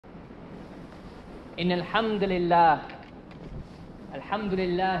إن الحمد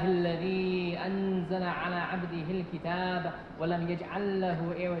لله الذي أنزل على عبده الكتاب ولم يجعل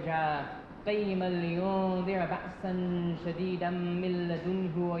له عوجا قيما لينذر بأسا شديدا من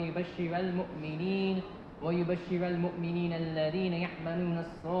لدنه ويبشر المؤمنين الذين يعملون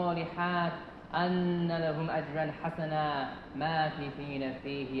الصالحات أن لهم أجرا حسنا ماكثين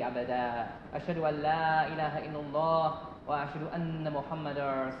فيه أبدا. أشهد أن لا إله إلا الله وأشهد أن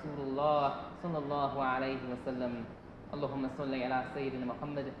محمدا رسول الله صلى الله عليه وسلم. اللهم صل على سيدنا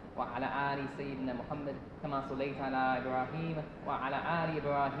محمد وعلى آل سيدنا محمد كما صليت على إبراهيم وعلى آل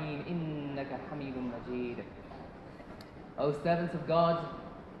إبراهيم إنك حميد مجيد. O servants of God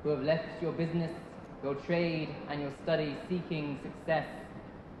who have left your business, your trade and your study seeking success,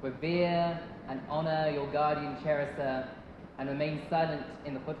 revere and honor your guardian cherisher and remain silent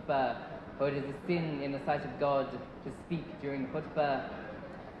in the khutbah, for it is a sin in the sight of God to speak during the khutbah.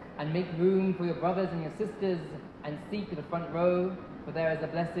 And make room for your brothers and your sisters and seek the front row, for there is a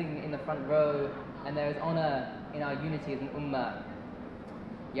blessing in the front row and there is honor in our unity as an ummah.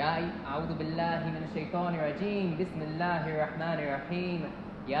 أعوذ بالله من الشيطان الرجيم بسم الله الرحمن الرحيم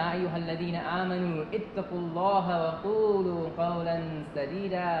يا أيها الذين آمنوا اتقوا الله وقولوا قولا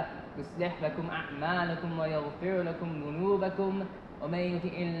سديدا يصلح لكم أعمالكم ويغفر لكم ذنوبكم ومن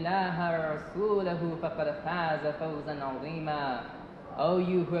يطع الله ورسوله فقد فاز فوزا عظيما. O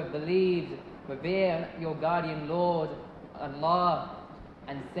you who have believed, revere your guardian Lord, Allah,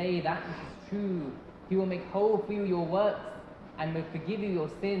 and say that which is true. He will make whole for you your works and will forgive you your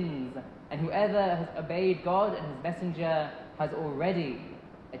sins. And whoever has obeyed God and His Messenger has already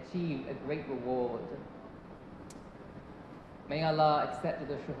achieved a great reward. May Allah accept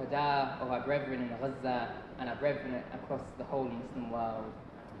the shuhada of our brethren in Gaza and our brethren across the whole Muslim world.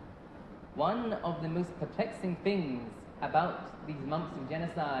 One of the most perplexing things about these months of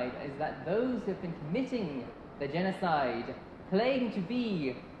genocide is that those who have been committing the genocide claim to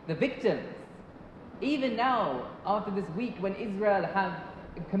be the victims. Even now, after this week when Israel have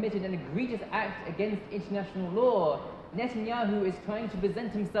committed an egregious act against international law, Netanyahu is trying to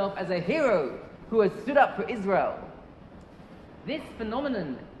present himself as a hero who has stood up for Israel. This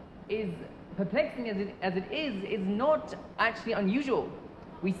phenomenon, is perplexing as it is not actually unusual.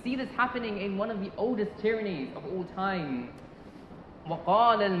 We see this happening in one of the oldest tyrannies of all time.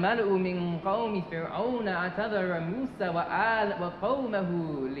 وَقَالَ الْمَلْأُ مِنْ قَوْمِ فِرْعَوْنَ أَتَذَرَ مُوسَى وَقَوْمَهُ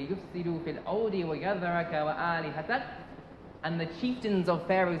لِيُفْسِدُوا فِي الْأَرْضِ وَيَذَرَكَ وَآلِهَتَكَ. And the chieftains of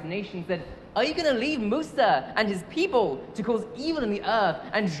Pharaoh's nation said, are you going to leave Musa and his people to cause evil in the earth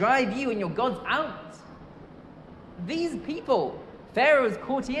and drive you and your gods out? These people, Pharaoh's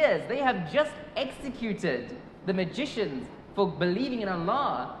courtiers, they have just executed the magicians for believing in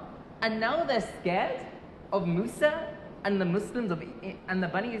Allah, and now they're scared of Musa and the Muslims and the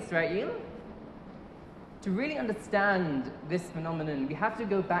Bani Israel. To really understand this phenomenon, we have to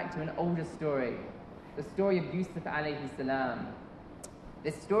go back to an older story, the story of Yusuf alayhi salam.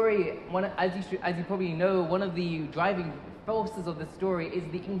 This story, as you probably know, one of the driving forces of the story is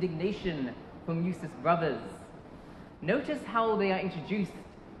the indignation from Yusuf's brothers. Notice how they are introduced.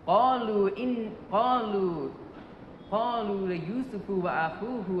 قالوا ليوسف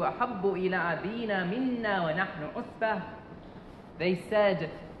وأخوه أحب إلى أبينا منا ونحن عصبة. They said,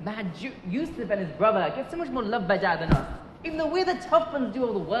 man, Yusuf and his brother get so much more love baja than us, even though we're the tough ones do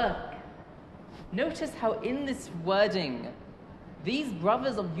all the work. Notice how in this wording, these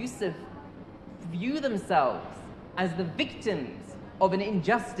brothers of Yusuf view themselves as the victims of an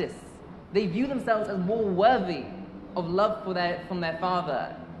injustice. They view themselves as more worthy of love from their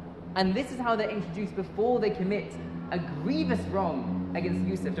father. And this is how they're introduced before they commit a grievous wrong against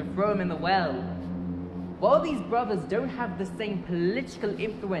Yusuf to throw him in the well. While these brothers don't have the same political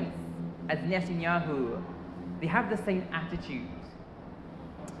influence as Netanyahu, they have the same attitude.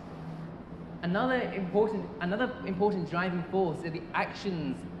 Another important driving force is the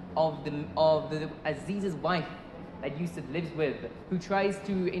actions of the Aziz's wife that Yusuf lives with, who tries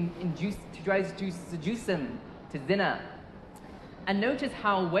to seduce him to zina. And notice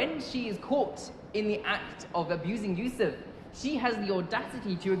how when she is caught in the act of abusing Yusuf, she has the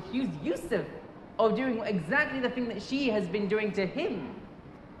audacity to accuse Yusuf of doing exactly the thing that she has been doing to him.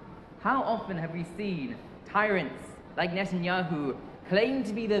 How often have we seen tyrants like Netanyahu claim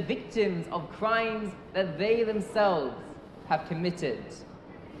to be the victims of crimes that they themselves have committed?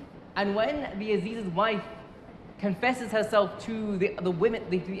 And when the Aziz's wife confesses herself to the women,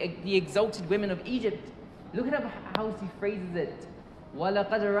 the exalted women of Egypt, look at how she phrases it.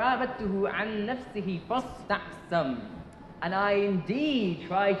 وَلَقَدْ رَابَتْتُهُ عَنْ نَفْسِهِ فَاسْتَعْصَمْ. And I indeed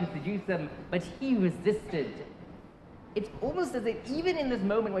tried to seduce him, but he resisted. it's almost as if even in this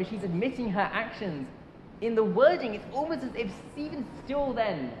moment where she's admitting her actions, in the wording, it's almost as if even still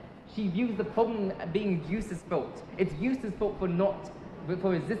then, she views the problem being Yusuf's fault. It's Yusuf's fault for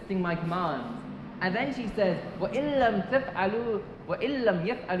resisting my commands. And then she says, وَإِن لَمْ تَفْعَلُوا وَإِن لَمْ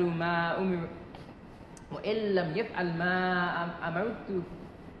يَفْعَلُوا مَا أُمِرُوا وَإِن لَمْ يَفْعَلْ مَا أَمَرْتُ.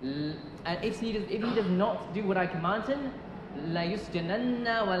 And if he does not do what I command him, لَا يُسْجَنَنَّ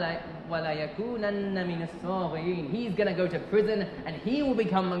وَلَا يَكُونَنَّ مِنَ الصَّاغِرِينَ. He's going to go to prison and he will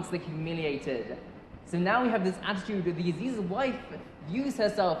become amongst the humiliated. So now we have this attitude of the Yazid's wife views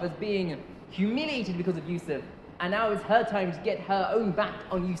herself as being humiliated because of Yusuf, and now it's her time to get her own back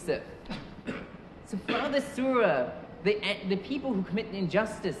on Yusuf. So throughout this surah, the people who commit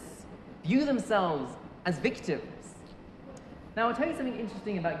injustice view themselves as victims. Now I'll tell you something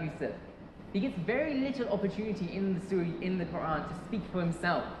interesting about Yusuf. He gets very little opportunity in the surah, in the Quran, to speak for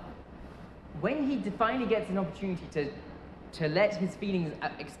himself. When he finally gets an opportunity to let his feelings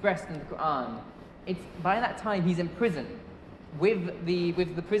expressed in the Quran, it's by that time he's in prison with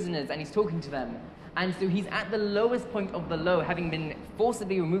the prisoners and he's talking to them. And so he's at the lowest point of the low, having been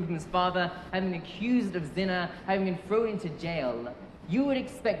forcibly removed from his father, having been accused of zina, having been thrown into jail. You would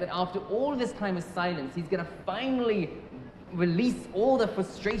expect that after all this time of silence, he's going to finally release all the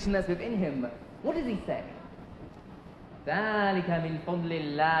frustration that's within him. What does he say? ذَلِكَ مِنْ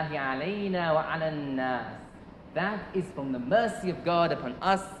فَضْلِ اللَّهِ عَلَيْنَا وَعَلَى النَّاسِ. That is from the mercy of God upon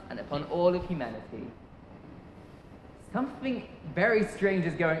us and upon all of humanity. Something very strange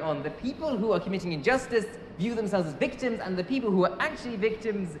is going on. The people who are committing injustice view themselves as victims, and the people who are actually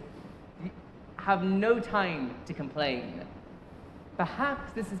victims have no time to complain.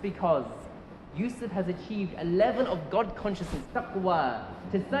 Perhaps this is because Yusuf has achieved a level of God consciousness, taqwa,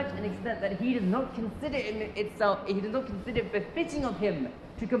 to such an extent that he does not consider it befitting of him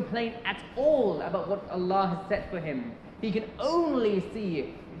to complain at all about what Allah has set for him. He can only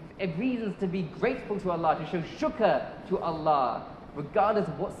see reasons to be grateful to Allah, to show shukr to Allah, regardless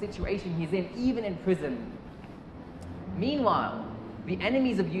of what situation he's in, even in prison. Meanwhile, the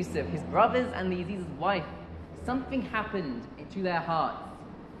enemies of Yusuf, his brothers and the Yazid's wife, something happened to their hearts.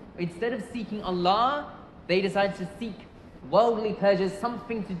 Instead of seeking Allah, they decided to seek worldly pleasures,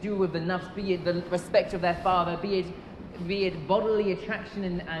 something to do with the nafs, be it the respect of their father, be it bodily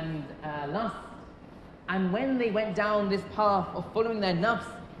attraction and lust. And when they went down this path of following their nafs,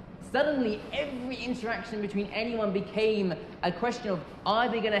 suddenly every interaction between anyone became a question of, are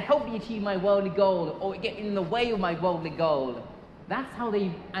they going to help me achieve my worldly goal or get in the way of my worldly goal? That's how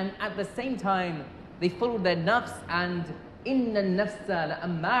and at the same time, they followed their nafs, and inna nafsa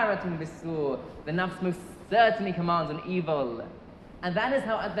la'ammaratun bis-su'. The nafs most certainly commands on evil. And that is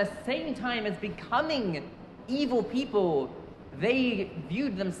how at the same time as becoming evil people, they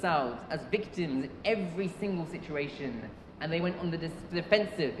viewed themselves as victims in every single situation. And they went on the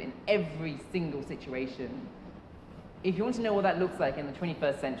defensive in every single situation. If you want to know what that looks like in the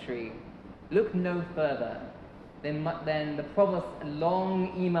 21st century, look no further than the Provost's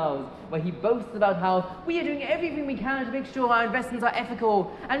long emails where he boasts about how we are doing everything we can to make sure our investments are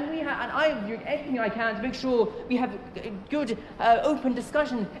ethical, and I'm doing everything I can to make sure we have good, open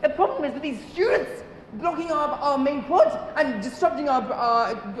discussion. The problem is with these students blocking our main quad and disrupting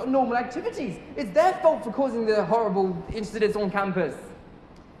our normal activities. It's their fault for causing the horrible incidents on campus.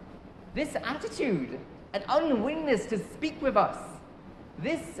 This attitude, an unwillingness to speak with us,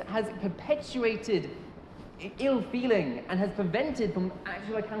 this has perpetuated ill feeling and has prevented from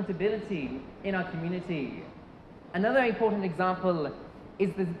actual accountability in our community. Another important example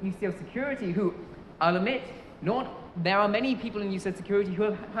is the UCL security, who, I'll admit, there are many people in UCL security who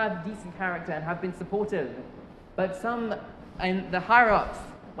have had decent character and have been supportive, but some, and the higher-ups,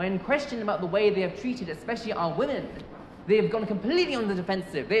 when questioned about the way they have treated, especially our women, they have gone completely on the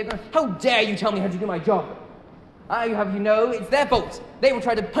defensive. They have gone, how dare you tell me how to do my job? It's their fault. They will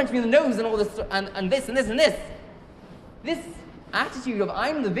try to punch me in the nose and all this, and this, and this, and this. This attitude of,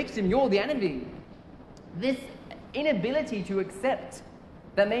 I'm the victim, you're the enemy. This inability to accept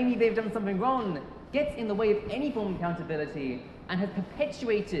that maybe they've done something wrong gets in the way of any form of accountability and has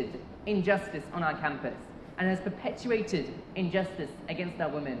perpetuated injustice on our campus and has perpetuated injustice against our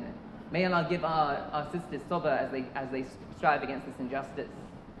women. May Allah give our sisters sabr as they strive against this injustice.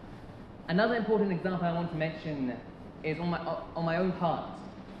 Another important example I want to mention is on my own part.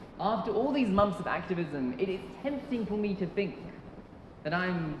 After all these months of activism, it is tempting for me to think that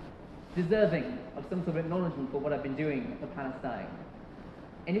I'm deserving of some sort of acknowledgement for what I've been doing for Palestine.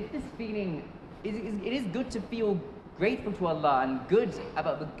 And if this feeling, it is good to feel grateful to Allah and good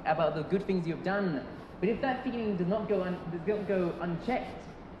about the good things you've done, but if that feeling does not go unchecked,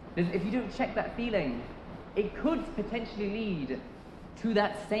 if you don't check that feeling, it could potentially lead to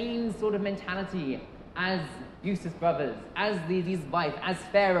that same sort of mentality as Yusuf's brothers, as his wife, as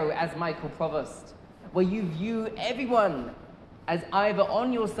Pharaoh, as Michael Provost, where you view everyone as either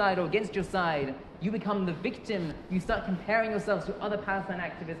on your side or against your side. You become the victim. You start comparing yourselves to other Palestine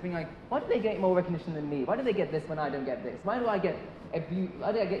activists, being like, why do they get more recognition than me? Why do they get this when I don't get this? Why do I get abused?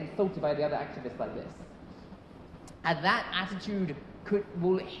 Why do I get insulted by the other activists like this? And that attitude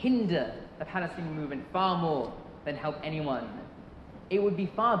will hinder the Palestinian movement far more than help anyone. It would be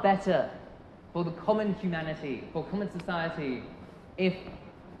far better for the common humanity, for common society, if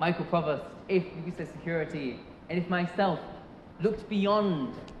Michael Provost, if UCL Security, and if myself looked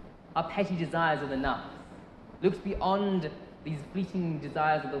beyond our petty desires of the nafs, looked beyond these fleeting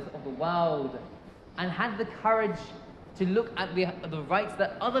desires of the world, and had the courage to look at the rights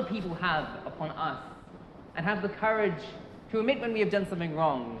that other people have upon us, and have the courage to admit when we have done something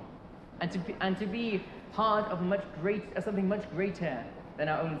wrong, and to be part of something much greater than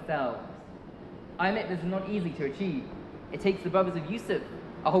our own selves. I admit this is not easy to achieve. It takes the brothers of Yusuf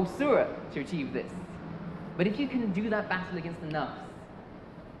a whole surah to achieve this. But if you can do that battle against the nafs,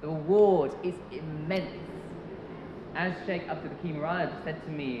 the reward is immense. As Sheikh Abdul Hakim Murad said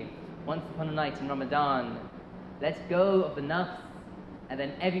to me once upon a night in Ramadan, let go of the nafs and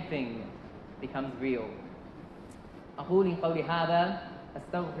then everything becomes real. أقول قولي هذا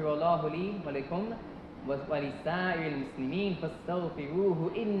أستغفر الله لي ولكم ولسائر المسلمين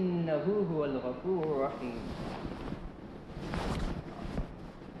فاستغفروه إنه هو الغفور الرحيم.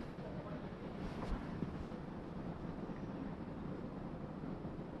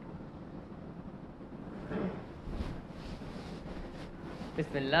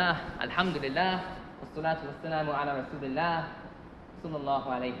 بسم الله الحمد لله والصلاة والسلام على رسول الله صلى الله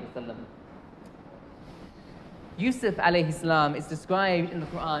عليه وسلم. Yusuf alayhi salam is described in the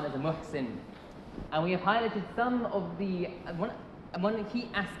Quran as a muhsin, and we have highlighted some of the one key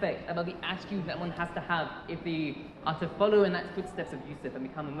aspect about the attitude that one has to have if they are to follow in that footsteps of Yusuf and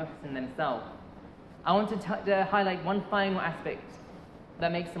become a muhsin themselves. I want to highlight one final aspect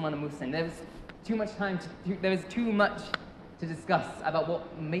that makes someone a muhsin. There is too much to discuss about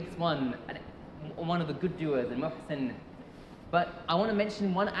what makes one of the good doers and muhsin, but I want to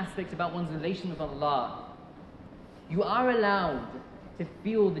mention one aspect about one's relation with Allah. You are allowed to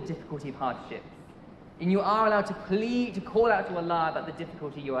feel the difficulty of hardships, and you are allowed to call out to Allah about the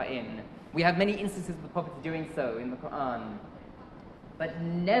difficulty you are in. We have many instances of the Prophet doing so in the Quran. But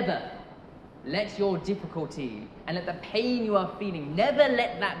never let your difficulty and let the pain you are feeling, never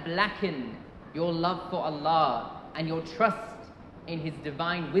let that blacken your love for Allah and your trust in His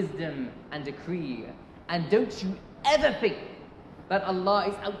divine wisdom and decree. And don't you ever think that Allah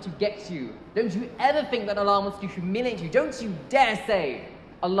is out to get you. Don't you ever think that Allah wants to humiliate you. Don't you dare say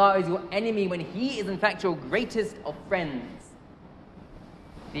Allah is your enemy when He is in fact your greatest of friends.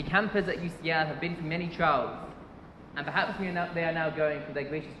 The campers at UCL have been through many trials, and perhaps they are now going through their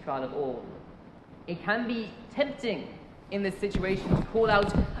greatest trial of all. It can be tempting in this situation to call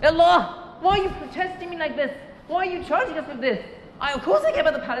out, Allah, why are you protesting me like this? Why are you charging us with this? Of course I care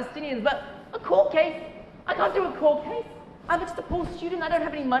about the Palestinians, but a court case? I can't do a court case. I'm just a poor student, I don't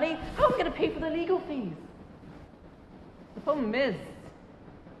have any money. How am I going to pay for the legal fees? The problem is,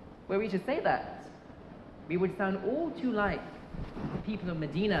 were we to say that, we would sound all too like the people of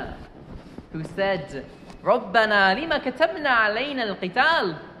Medina who said, رَبَّنَا لِمَا كَتَبْنَا عَلَيْنَا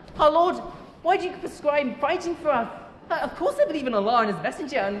الْقِتَالِ. Our Lord, why do you prescribe fighting for us? Of course I believe in Allah and His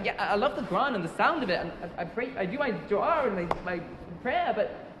Messenger, and yeah, I love the Quran and the sound of it, and I pray, I do my dua and my prayer,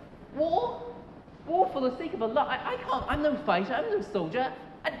 but war for the sake of Allah, I can't, I'm no fighter, I'm no soldier,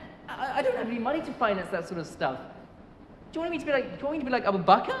 I don't have any money to finance that sort of stuff. Do you want me to be like Abu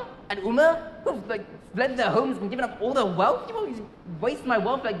Bakr and Umar, who've fled their homes and given up all their wealth? Do you want me to waste my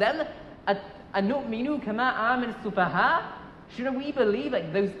wealth like them? أَنُؤْمِنُوا كَمَا آمَنَ السُّفَهَاءُ. Shouldn't we believe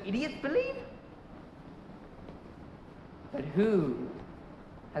like those idiots believe? But who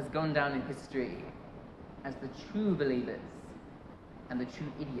has gone down in history as the true believers and the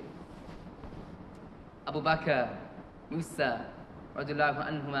true idiots? Abu Bakr, Musa, radiyallahu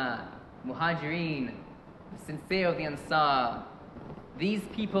anhuma, Muhajirin, the sincere of the Ansar. These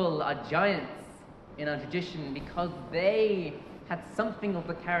people are giants in our tradition because they had something of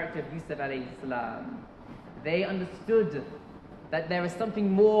the character of Yusuf alayhi salam. They understood that there is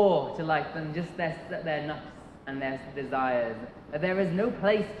something more to life than just their nafs and their desires. That there is no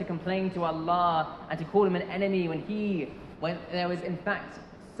place to complain to Allah and to call Him an enemy when there is in fact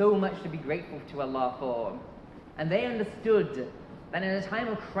so much to be grateful to Allah for. And they understood that in a time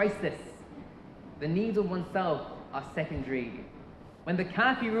of crisis, the needs of oneself are secondary. When the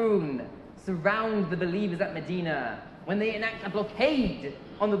kafirun surround the believers at Medina, when they enact a blockade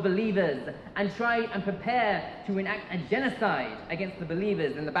on the believers and try and prepare to enact a genocide against the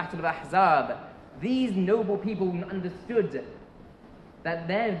believers in the Battle of Ahzab, these noble people understood that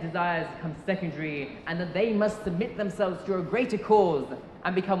their desires come secondary and that they must submit themselves to a greater cause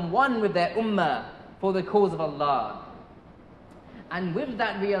and become one with their ummah for the cause of Allah. And with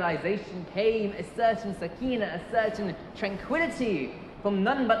that realization came a certain sakina, a certain tranquility from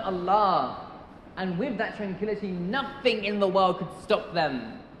none but Allah. And with that tranquility, nothing in the world could stop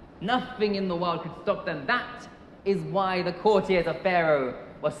them. Nothing in the world could stop them. That is why the courtiers of Pharaoh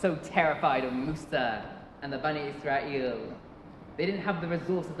were so terrified of Musa and the Bani Israel. They didn't have the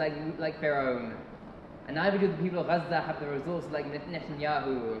resources like Pharaoh. And neither do the people of Gaza have the resources like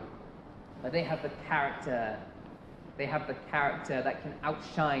Netanyahu. But they have the character. They have the character that can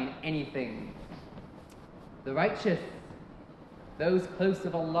outshine anything. The righteous, those close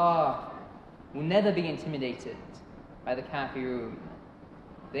to Allah, will never be intimidated by the kafirun.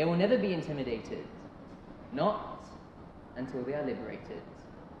 They will never be intimidated, not until they are liberated.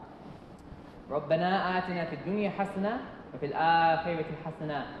 ربنا آتنا في الدنيا حسنة وفي الآخرة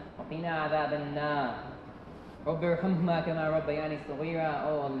حسنة وقنا عذاب النار رب ارحمهما كما ربياني صغيرا.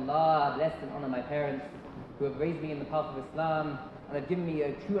 Oh Allah, bless and honor my parents who have raised me in the path of Islam and have given me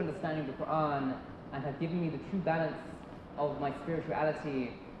a true understanding of the Quran and have given me the true balance of my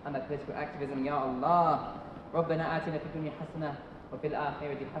spirituality and my political activism. Ya Allah, ربنا آتنا في الدنيا حسنة وفي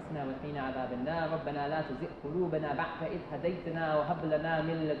الآخرة حسنة وقنا عذاب النار ربنا لا تزغ قلوبنا بعد إذ هديتنا وهب لنا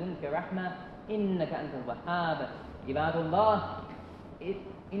من لدنك رحمة إنك أنت الوهاب. عباد الله,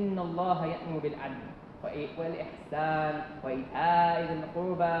 إن الله يأمر بالعدل والإحسان وإيتاء ذي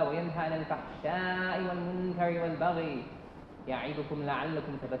القربى وينهى عن الفحشاء والمنكر والبغي يعظكم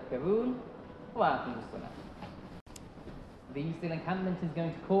لعلكم تذكرون وأقيموا الصلاة. The UCL encampment is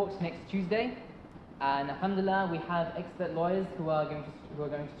going to court next Tuesday, and alhamdulillah, we have expert lawyers who are going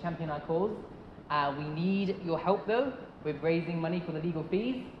to champion our cause. We need your help though with raising money for the legal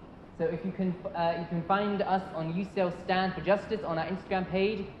fees. So if you can find us on UCL Stand for Justice on our Instagram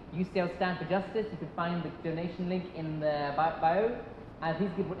page, UCL Stand for Justice. You can find the donation link in the bio. And please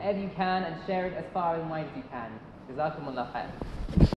give whatever you can and share it as far and wide as you can. Jazakumullah khair.